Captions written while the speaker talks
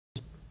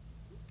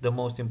the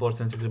most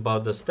important thing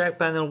about the stack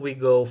panel, we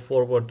go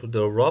forward to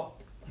the raw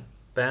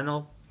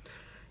panel.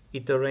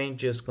 It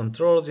arranges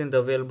controls in the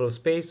available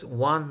space,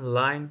 one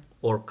line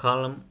or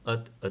column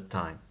at a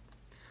time.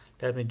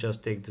 Let me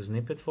just take the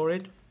snippet for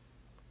it.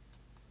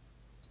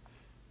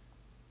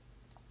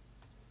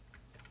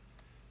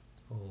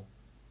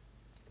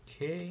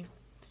 Okay.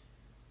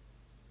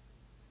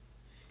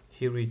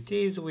 Here it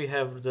is. We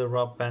have the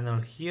raw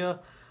panel here.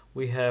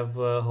 We have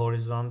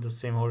the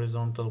same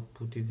horizontal,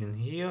 put it in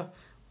here.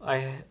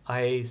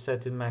 I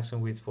set it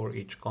maximum width for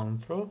each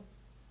control.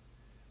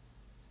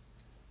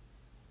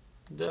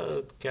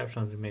 The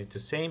caption remains the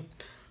same.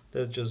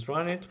 Let's just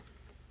run it.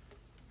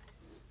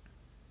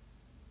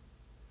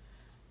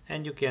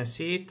 And you can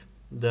see it.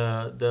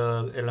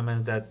 The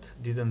elements that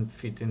didn't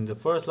fit in the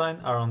first line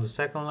are on the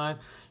second line.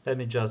 Let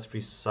me just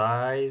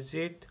resize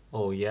it.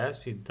 Oh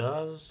yes, it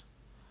does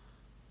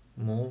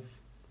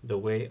move the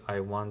way I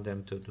want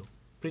them to do.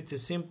 Pretty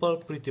simple,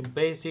 pretty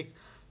basic,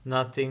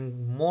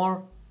 nothing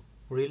more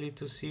really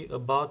to see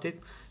about it.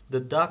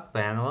 The dock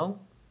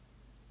panel.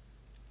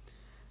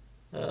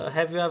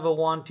 Have you ever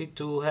wanted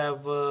to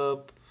have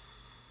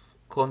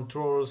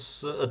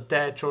controls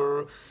attached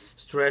or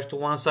stretched to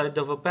one side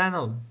of a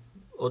panel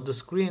or the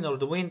screen or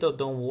the window?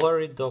 Don't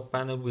worry, dock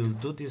panel will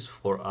do this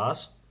for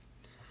us.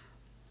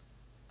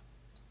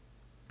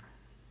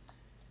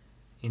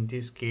 In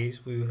this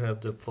case, we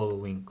have the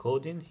following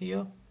coding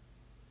here.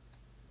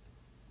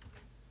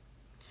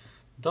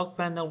 Dock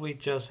panel, we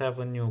just have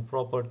a new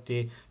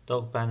property,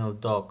 dock panel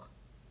dock.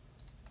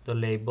 The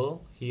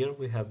label, here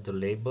we have the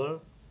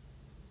label.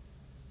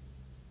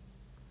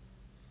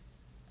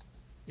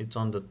 It's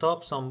on the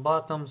top, some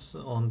buttons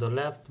on the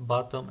left,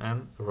 bottom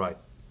and right.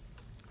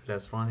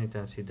 Let's run it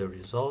and see the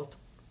result.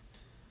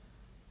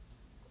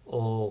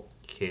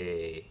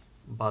 Okay,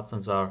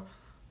 buttons are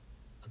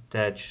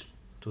attached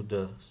to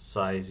the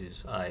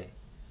sizes I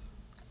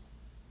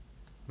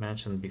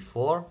mentioned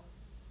before.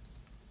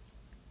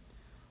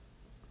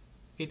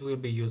 It will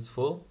be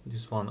useful,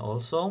 this one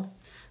also.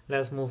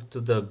 Let's move to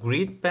the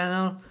grid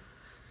panel.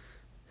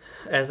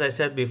 As I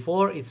said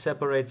before, it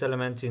separates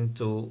elements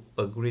into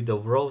a grid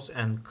of rows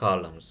and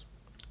columns.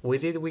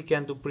 With it, we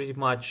can do pretty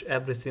much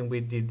everything we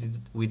did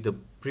with the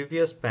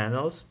previous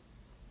panels.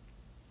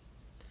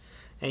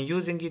 And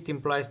using it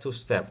implies two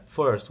steps.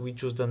 First, we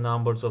choose the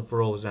numbers of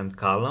rows and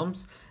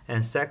columns.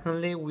 And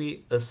secondly,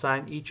 we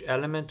assign each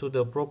element to the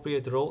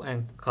appropriate row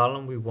and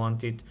column we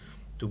want it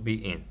to be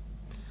in.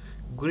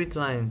 Grid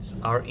lines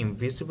are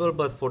invisible,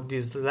 but for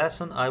this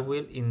lesson I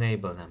will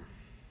enable them.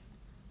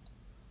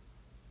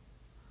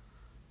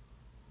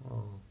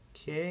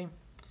 Okay,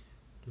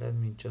 let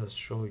me just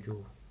show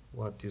you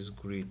what this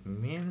grid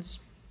means.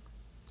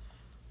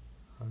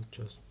 I'll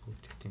just put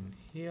it in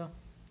here.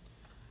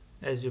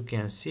 As you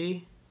can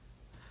see,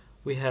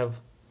 we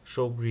have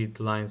show grid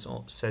lines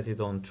set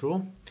it on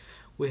true.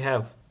 We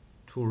have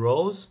 2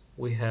 rows,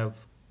 we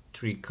have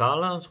 3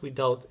 columns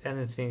without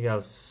anything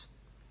else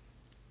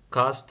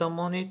custom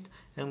on it,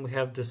 and we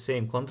have the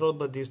same control,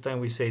 but this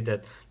time we say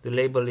that the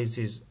label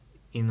is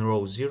in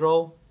row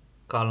 0,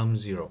 column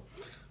 0,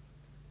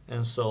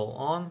 and so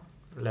on.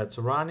 Let's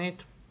run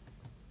it.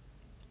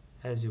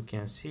 As you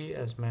can see,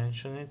 as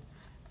mentioned,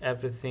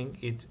 everything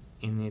is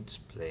in its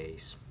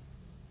place.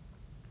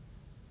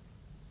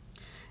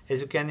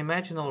 As you can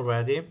imagine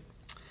already,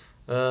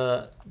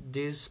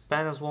 these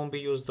panels won't be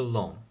used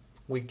alone.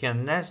 We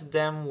can nest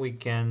them, we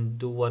can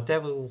do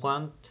whatever we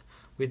want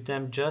with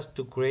them just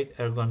to create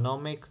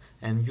ergonomic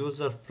and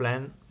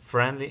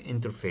user-friendly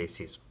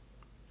interfaces.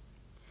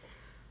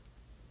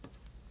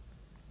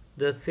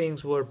 The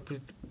things were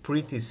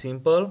pretty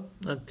simple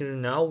until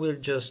now. We'll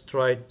just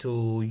try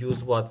to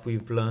use what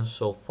we've learned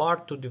so far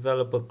to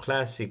develop a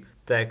classic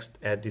text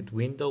edit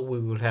window. We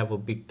will have a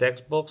big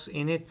text box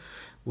in it.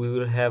 We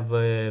will have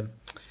a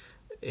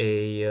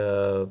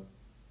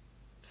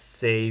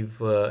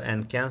save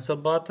and cancel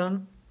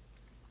button,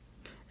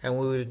 and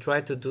we will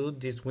try to do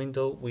this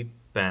window with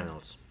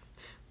panels.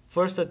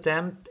 First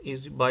attempt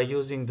is by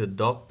using the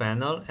dock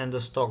panel and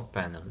the stock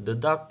panel.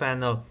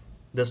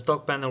 The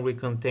stock panel will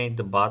contain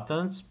the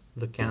buttons,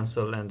 the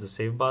cancel and the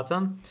save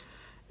button,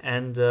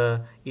 and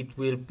it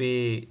will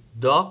be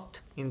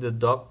docked in the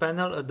dock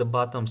panel at the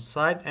bottom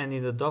side, and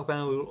in the dock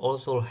panel we will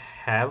also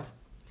have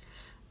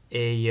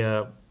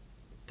a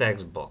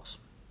text box.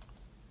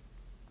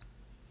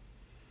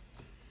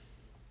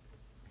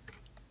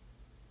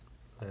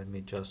 Let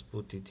me just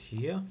put it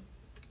here.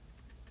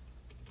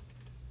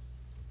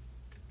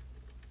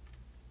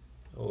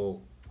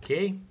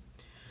 Okay.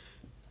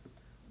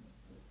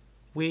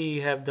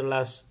 We have the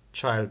last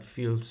child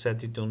field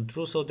set it on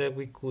true so that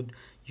we could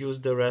use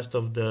the rest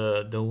of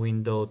the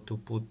window to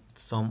put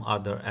some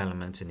other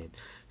elements in it.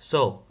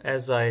 So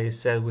as I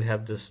said, we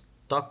have the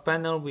stock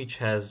panel which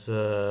has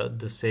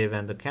the save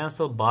and the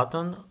cancel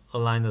button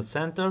aligned at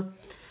center,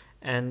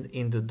 and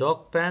in the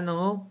dock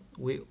panel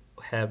we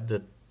have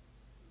the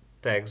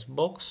text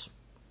box,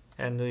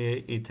 and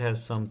it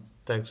has some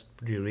text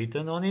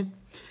pre-written on it,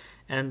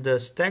 and the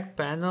stack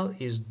panel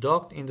is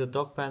docked in the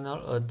dock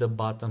panel at the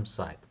bottom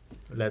side.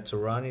 Let's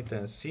run it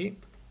and see.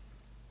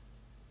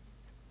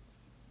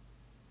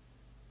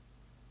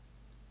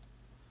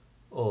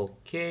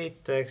 Okay,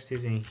 text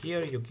is in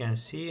here, you can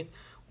see it.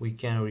 We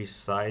can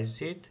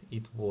resize it,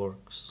 it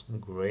works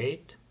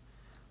great.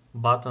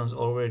 Buttons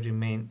already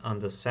remain on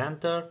the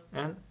center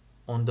and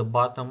on the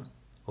bottom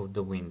of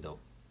the window.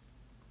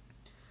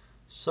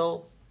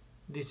 So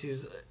this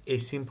is a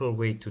simple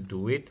way to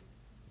do it,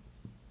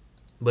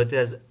 but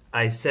as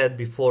I said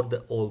before,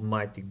 the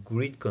almighty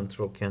grid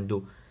control can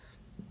do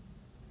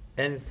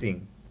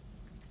anything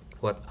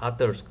what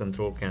others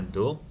control can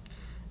do,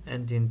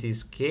 and in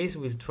this case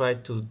we'll try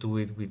to do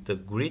it with the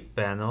grid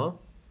panel.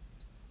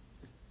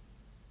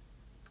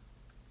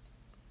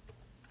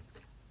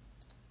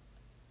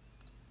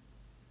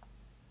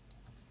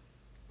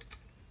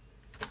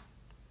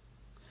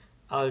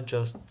 I'll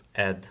just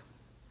add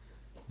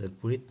the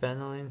grid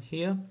panel in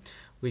here.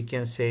 We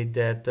can say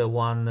that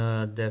one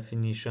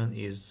definition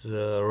is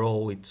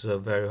row, it's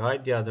very high,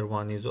 the other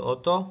one is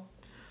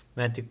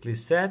automatically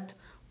set.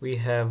 We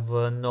have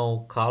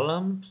no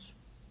columns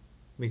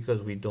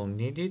because we don't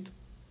need it,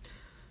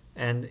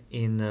 and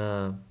in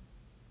the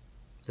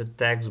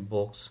text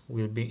box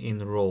will be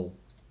in row,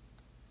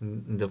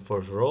 in the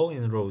first row,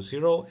 in row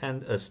 0,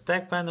 and a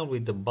stack panel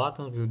with the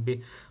buttons will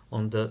be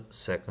on the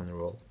second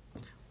row.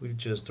 We'll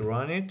just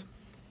run it,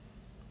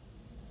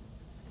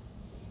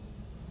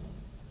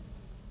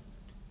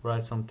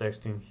 write some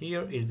text in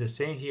here. Is the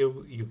same here,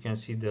 you can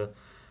see the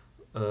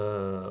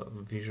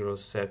visual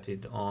set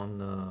it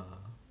on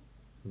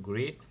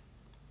grid.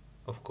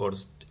 Of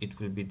course it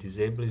will be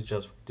disabled, it's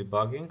just for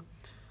debugging.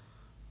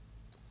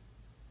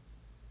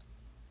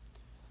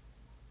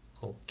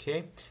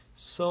 Okay,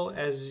 so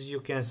as you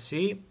can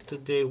see,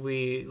 today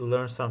we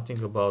learned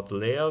something about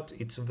layout.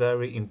 It's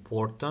very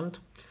important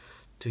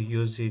to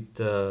use it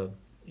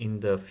in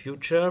the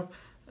future.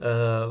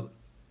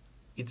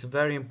 It's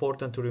very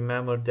important to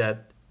remember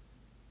that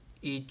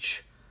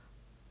each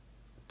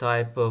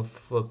type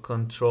of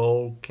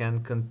control can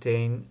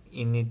contain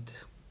in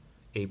it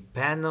a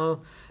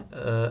panel,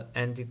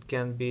 and it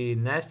can be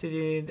nested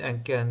in it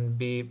and can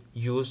be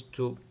used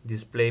to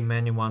display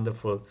many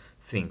wonderful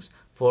things.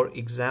 For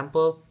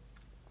example,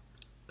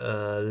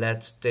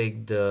 let's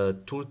take the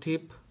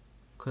tooltip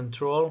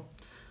control.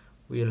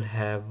 We'll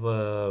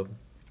have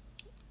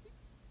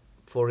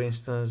for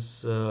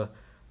instance,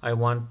 I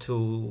want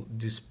to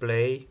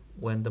display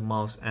when the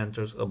mouse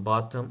enters a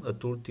button a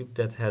tooltip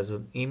that has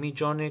an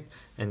image on it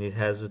and it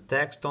has a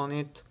text on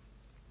it.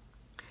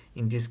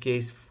 In this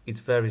case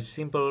it's very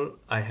simple.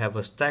 I have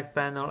a stack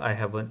panel, I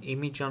have an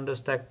image on the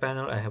stack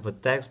panel, I have a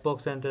text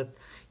box in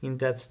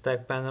that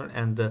stack panel,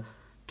 and the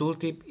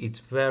tooltip, it's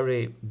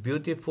very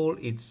beautiful.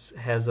 It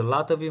has a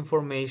lot of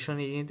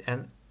information in it,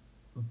 and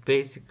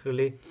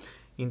basically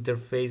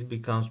interface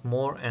becomes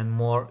more and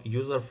more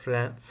user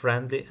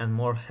friendly and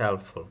more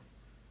helpful.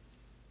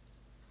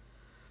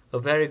 A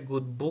very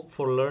good book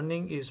for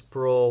learning is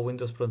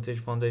Windows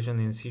Presentation Foundation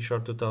in C#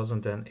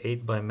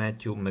 2008 by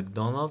Matthew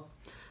McDonald.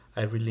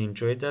 I really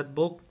enjoyed that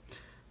book.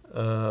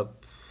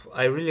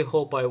 I really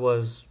hope I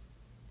was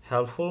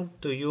helpful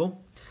to you.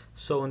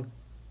 So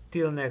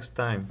until next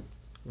time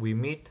we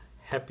meet,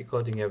 happy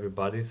coding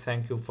everybody.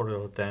 Thank you for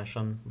your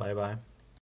attention. Bye bye.